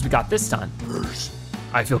two since we got this done.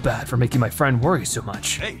 I feel bad for making my friend worry so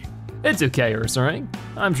much. hey. It's okay, Ursaring.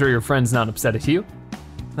 I'm sure your friend's not upset at you.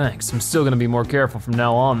 Thanks, I'm still gonna be more careful from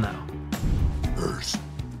now on though.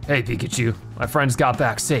 Hey Pikachu, my friends got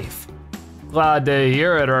back safe. Glad to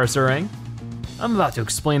hear it, Ursaring. I'm about to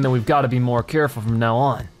explain that we've got to be more careful from now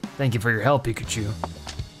on. Thank you for your help, Pikachu.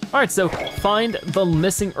 All right, so find the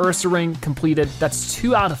missing Ursaring completed. That's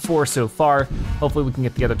 2 out of 4 so far. Hopefully we can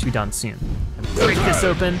get the other 2 done soon. And break this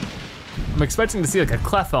open. I'm expecting to see like a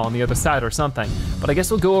Cleffa on the other side or something, but I guess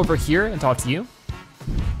we'll go over here and talk to you.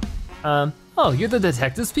 Oh, you're the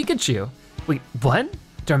Detective Pikachu. Wait, what?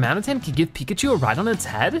 Darmanitan can give Pikachu a ride on its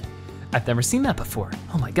head? I've never seen that before.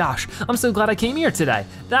 Oh my gosh, I'm so glad I came here today.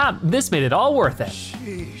 This made it all worth it.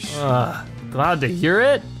 Glad to hear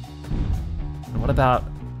it. And what about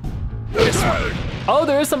this one? Oh,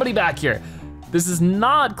 there is somebody back here. This is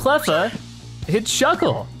not Cleffa, it's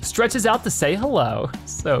Shuckle. Stretches out to say hello.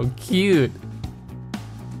 So cute.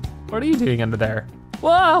 What are you doing under there?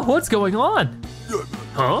 Wow, what's going on?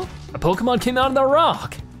 Huh? A Pokemon came out of the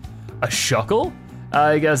rock. A Shuckle?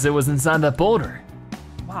 I guess it was inside that boulder.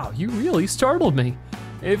 Wow, you really startled me.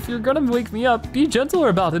 If you're gonna wake me up, be gentler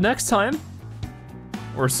about it next time.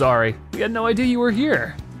 We're sorry, we had no idea you were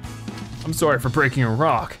here. I'm sorry for breaking a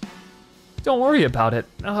rock. Don't worry about it.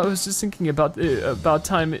 I was just thinking about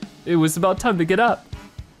time. It was about time to get up.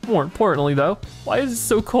 More importantly though, why is it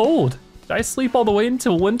so cold? Did I sleep all the way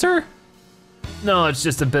until winter? No, it's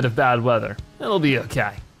just a bit of bad weather. It'll be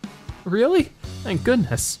okay. Really? Thank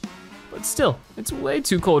goodness. But still, it's way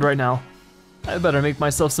too cold right now. I better make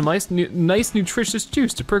myself some nice nutritious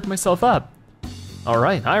juice to perk myself up. All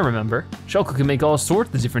right, I remember. Shuckle can make all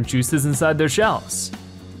sorts of different juices inside their shells.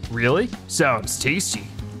 Really? Sounds tasty.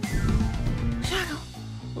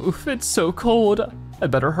 Oof, it's so cold. I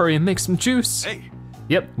better hurry and make some juice. Hey.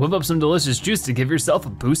 Yep, whip up some delicious juice to give yourself a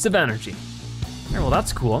boost of energy. All right, well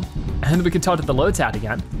that's cool. And we can talk to the Lotad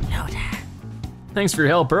again. Lotad. Thanks for your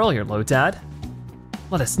help earlier, Lotad.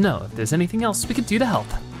 Let us know if there's anything else we could do to help.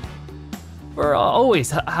 We're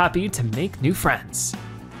always happy to make new friends.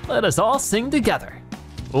 Let us all sing together.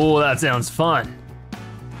 Oh, that sounds fun.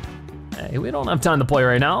 Hey, we don't have time to play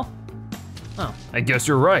right now. Oh, I guess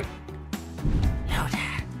you're right.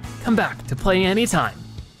 Lotad. Come back to play anytime.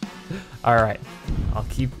 All right, I'll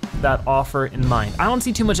keep that offer in mind. I don't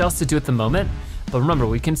see too much else to do at the moment, but remember,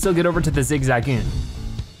 we can still get over to the Zigzagoon.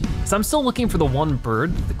 So I'm still looking for the one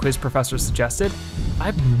bird the quiz professor suggested. I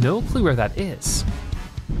have no clue where that is.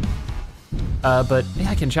 But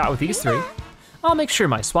yeah, I can chat with these three. I'll make sure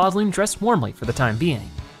my swaddling dress warmly for the time being.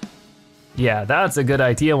 Yeah, that's a good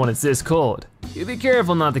idea when it's this cold. You be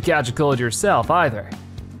careful not to catch a cold yourself either.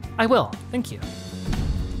 I will, thank you.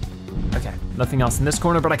 Okay, nothing else in this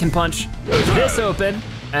corner, but I can punch this open,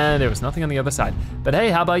 and there was nothing on the other side. But hey,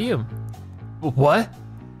 how about you? What?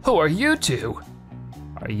 Who are you two?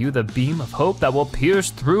 Are you the beam of hope that will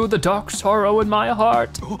pierce through the dark sorrow in my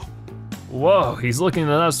heart? Whoa, he's looking at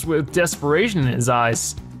us with desperation in his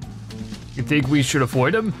eyes. You think we should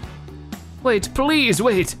avoid him? Wait, please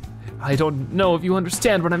wait. I don't know if you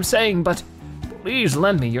understand what I'm saying, but please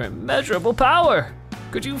lend me your immeasurable power.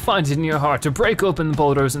 Could you find it in your heart to break open the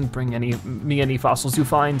boulders and bring me any fossils you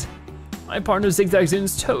find? My partner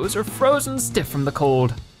Zigzagoon's toes are frozen stiff from the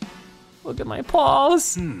cold. Look at my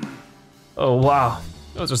paws. Oh wow,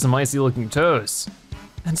 those are some icy looking toes.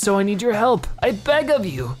 And so I need your help, I beg of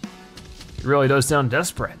you. It really does sound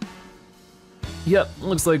desperate. Yep,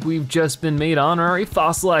 looks like we've just been made honorary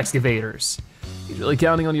fossil excavators. He's really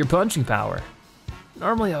counting on your punching power.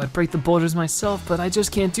 Normally I would break the boulders myself, but I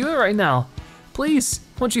just can't do it right now. Please,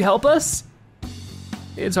 won't you help us?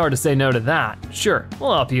 It's hard to say no to that. Sure,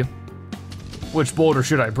 we'll help you. Which boulder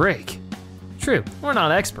should I break? True, we're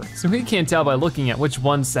not experts, so we can't tell by looking at which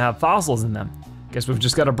ones to have fossils in them. Guess we've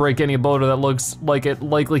just gotta break any boulder that looks like a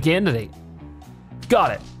likely candidate.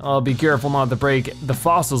 Got it, I'll be careful not to break the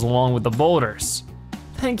fossils along with the boulders.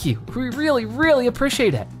 Thank you, we really, really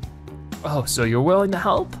appreciate it. Oh, so you're willing to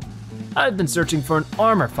help? I've been searching for an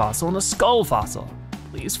armor fossil and a skull fossil.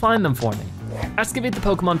 Please find them for me. Excavate the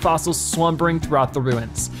Pokemon fossils slumbering throughout the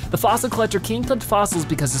ruins. The fossil collector can't collect fossils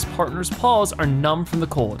because his partner's paws are numb from the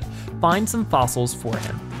cold. Find some fossils for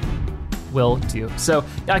him. Will do. So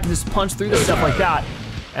yeah, I can just punch through this stuff like that,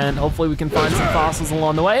 and hopefully we can find some fossils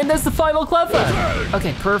along the way, and there's the final Cleffa!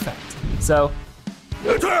 Okay, perfect. So,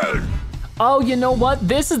 oh, you know what?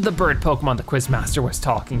 This is the bird Pokemon the Quizmaster was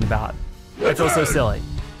talking about. I feel so silly.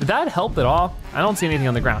 Did that help at all? I don't see anything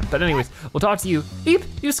on the ground, but anyways, we'll talk to you. Eep,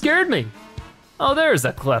 you scared me. Oh, there's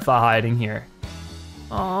a Cleffa hiding here.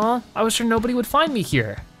 Aw, I was sure nobody would find me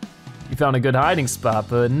here. You found a good hiding spot,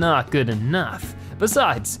 but not good enough.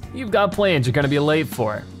 Besides, you've got plans you're gonna be late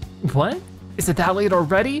for. What? Is it that late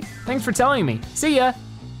already? Thanks for telling me, see ya.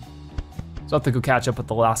 So I have to go catch up with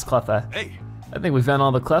the last Cleffa. Hey. I think we found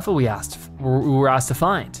all the Cleffa we were asked to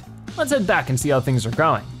find. Let's head back and see how things are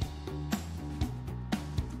going.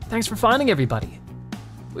 Thanks for finding everybody.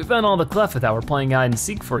 We found all the Cleffa that were playing hide and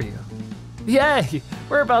seek for you. Yay,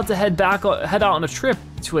 we're about to head out on a trip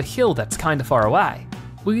to a hill that's kinda far away.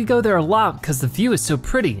 We could go there a lot because the view is so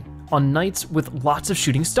pretty on nights with lots of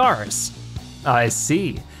shooting stars. I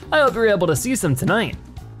see, I hope you're able to see some tonight.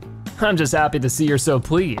 I'm just happy to see you're so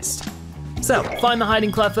pleased. So, find the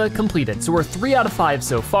hiding Cleffa completed. So we're 3 out of 5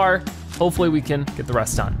 so far. Hopefully we can get the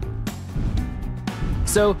rest done.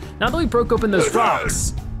 So now that we broke open those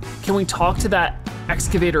rocks, can we talk to that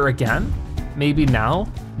excavator again? Maybe now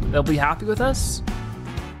they'll be happy with us?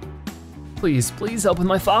 Please, please help with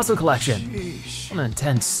my fossil collection. Sheesh. What an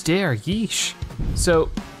intense stare, yeesh. So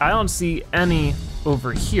I don't see any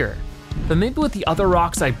over here. but maybe with the other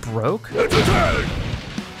rocks I broke? I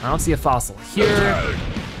don't see a fossil here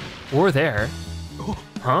or there.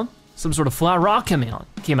 Huh? Some sort of flat rock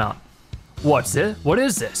came out. What's it? What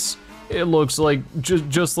is this? It looks like,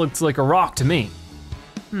 just looks like a rock to me.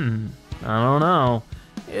 I don't know.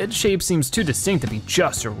 Its shape seems too distinct to be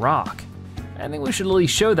just a rock. I think we should at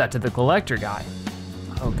least show that to the collector guy.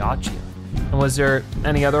 Oh, got you. And was there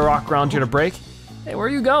any other rock around here to break? Hey, where are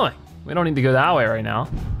you going? We don't need to go that way right now.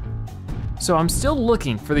 So I'm still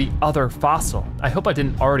looking for the other fossil. I hope I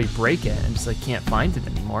didn't already break it and just like can't find it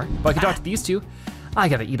anymore. But I can talk to these two. I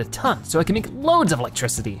gotta eat a ton so I can make loads of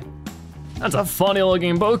electricity. That's a funny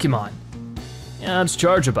looking Pokemon. Yeah, it's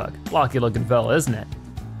Charjabug. Lucky looking fella, isn't it?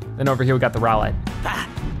 Then over here we got the Rowlet.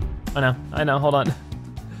 I know, hold on.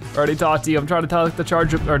 Already talked to you, I'm trying to talk the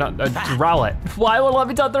Rowlet. Why won't let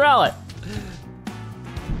me talk the Rowlet?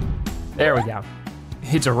 There we go.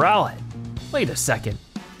 It's a Rowlet. Wait a second.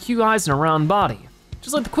 Cute eyes and a round body,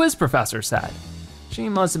 just like the quiz professor said. She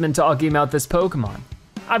must have been talking about this Pokemon.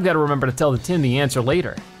 I've got to remember to tell the Tim the answer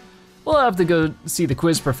later. We'll have to go see the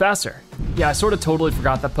quiz professor. Yeah, I sort of totally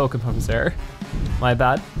forgot that Pokemon was there. My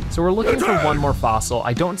bad. So we're looking for one more fossil.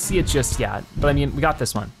 I don't see it just yet, but I mean, we got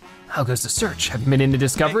this one. How goes the search? Have you been into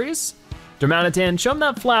discoveries? Darmanitan, show him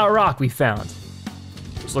that flat rock we found.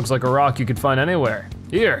 This looks like a rock you could find anywhere.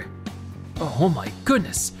 Here. Oh my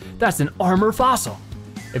goodness, that's an armor fossil.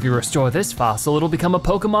 If you restore this fossil, it'll become a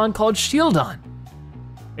Pokemon called Shieldon.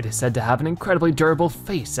 It is said to have an incredibly durable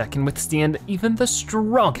face that can withstand even the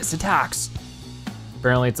strongest attacks.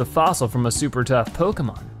 Apparently it's a fossil from a super tough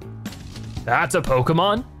Pokemon. That's a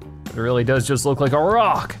Pokemon? But it really does just look like a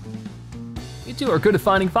rock. You two are good at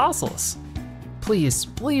finding fossils. Please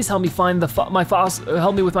help me find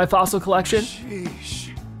help me with my fossil collection.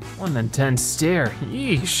 Sheesh. One intense stare,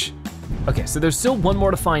 yeesh. Okay, so there's still one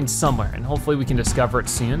more to find somewhere, and hopefully we can discover it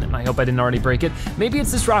soon, and I hope I didn't already break it. Maybe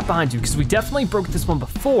it's this rock behind you, because we definitely broke this one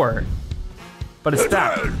before, but it's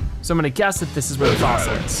back. So I'm gonna guess that this is where the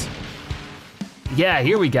fossil is. Yeah,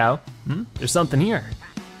 here we go. There's something here.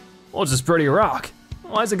 Well, it's this pretty rock.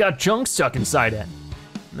 Why has it got junk stuck inside it?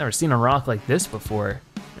 I've never seen a rock like this before.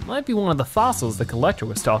 It might be one of the fossils the collector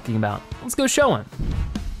was talking about. Let's go show him.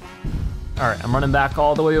 All right, I'm running back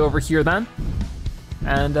all the way over here then.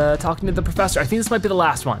 And talking to the professor. I think this might be the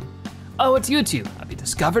last one. Oh, it's you two. Have you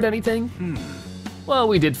discovered anything? Well,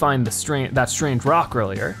 we did find that strange rock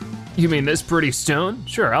earlier. You mean this pretty stone?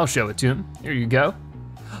 Sure, I'll show it to him. Here you go.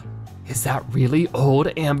 Is that really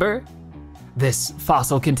old amber? This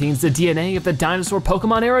fossil contains the DNA of the dinosaur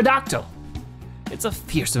Pokemon Aerodactyl. It's a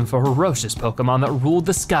fierce and ferocious Pokemon that ruled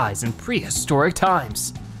the skies in prehistoric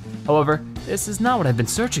times. However, this is not what I've been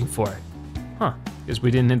searching for. Huh, guess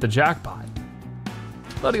we didn't hit the jackpot.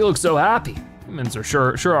 But he looks so happy. Humans are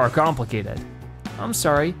sure are complicated. I'm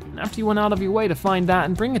sorry, after you went out of your way to find that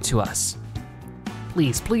and bring it to us.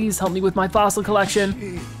 Please help me with my fossil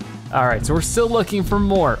collection. All right, so we're still looking for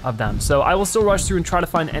more of them. So I will still rush through and try to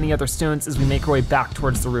find any other stones as we make our way back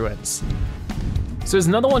towards the ruins. So there's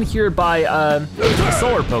another one here by a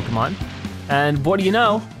solar Pokemon. And what do you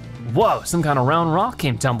know? Whoa, some kind of round rock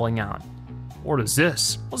came tumbling out. What is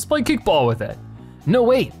this? Let's play kickball with it. No,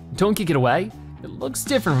 wait, don't kick it away. It looks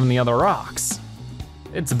different from the other rocks.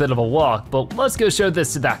 It's a bit of a walk, but let's go show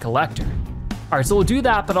this to that collector. All right, so we'll do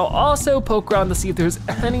that, but I'll also poke around to see if there's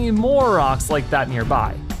any more rocks like that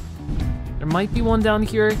nearby. There might be one down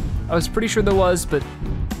here. I was pretty sure there was, but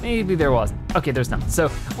maybe there wasn't. Okay, there's not. So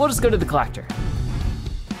we'll just go to the collector.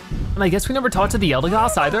 And I guess we never talked to the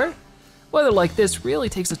Eldegoss either. Weather like this really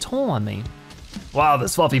takes a toll on me. Wow,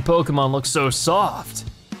 this fluffy Pokemon looks so soft.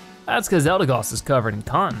 That's because Eldegoss is covered in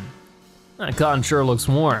cotton. That cotton sure looks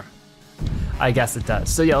warm. I guess it does.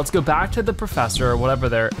 So yeah, let's go back to the professor or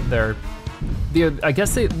whatever I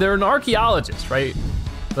guess they're an archaeologist, right?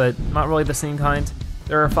 But not really the same kind.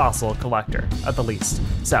 They're a fossil collector, at the least.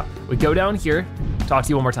 So we go down here, talk to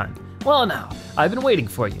you one more time. Well now, I've been waiting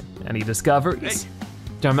for you. Any discoveries? Hey.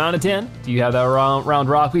 Darmanitan, do you have that round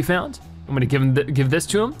rock we found? I'm gonna give this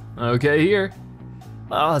to him. Okay, here.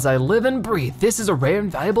 Well, as I live and breathe, this is a rare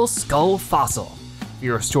and valuable skull fossil. If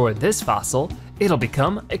you restore this fossil, it'll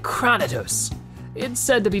become a Cranidos. It's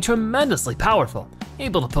said to be tremendously powerful,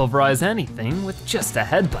 able to pulverize anything with just a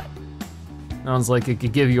headbutt. Sounds like it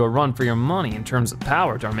could give you a run for your money in terms of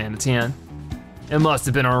power, Darmanitan. It must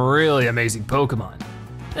have been a really amazing Pokemon.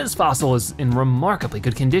 This fossil is in remarkably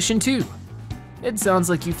good condition too. It sounds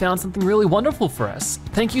like you found something really wonderful for us.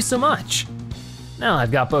 Thank you so much. Now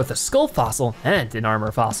I've got both a skull fossil and an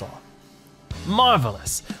armor fossil.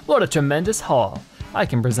 Marvelous, what a tremendous haul. I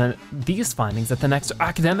can present these findings at the next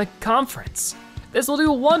academic conference. This will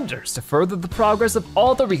do wonders to further the progress of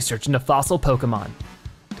all the research into fossil Pokemon.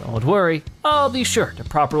 Don't worry, I'll be sure to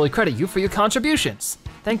properly credit you for your contributions.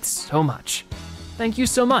 Thanks so much. Thank you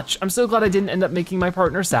so much. I'm so glad I didn't end up making my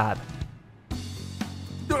partner sad.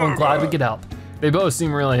 I'm glad we could help. They both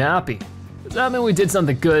seem really happy. Does that mean we did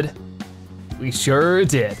something good? We sure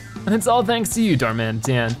did. And it's all thanks to you,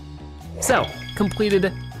 Darmanitan. So,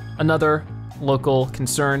 completed another local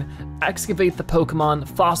concern. Excavate the Pokemon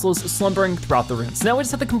fossils slumbering throughout the ruins. Now we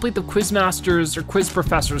just have to complete the Quizmaster's or Quiz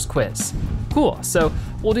Professor's quiz. Cool, so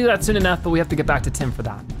we'll do that soon enough, but we have to get back to Tim for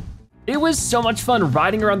that. It was so much fun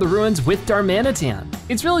riding around the ruins with Darmanitan.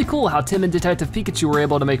 It's really cool how Tim and Detective Pikachu were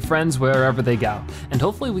able to make friends wherever they go. And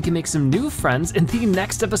hopefully we can make some new friends in the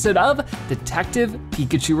next episode of Detective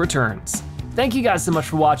Pikachu Returns. Thank you guys so much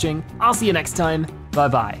for watching. I'll see you next time.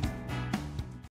 Bye-bye.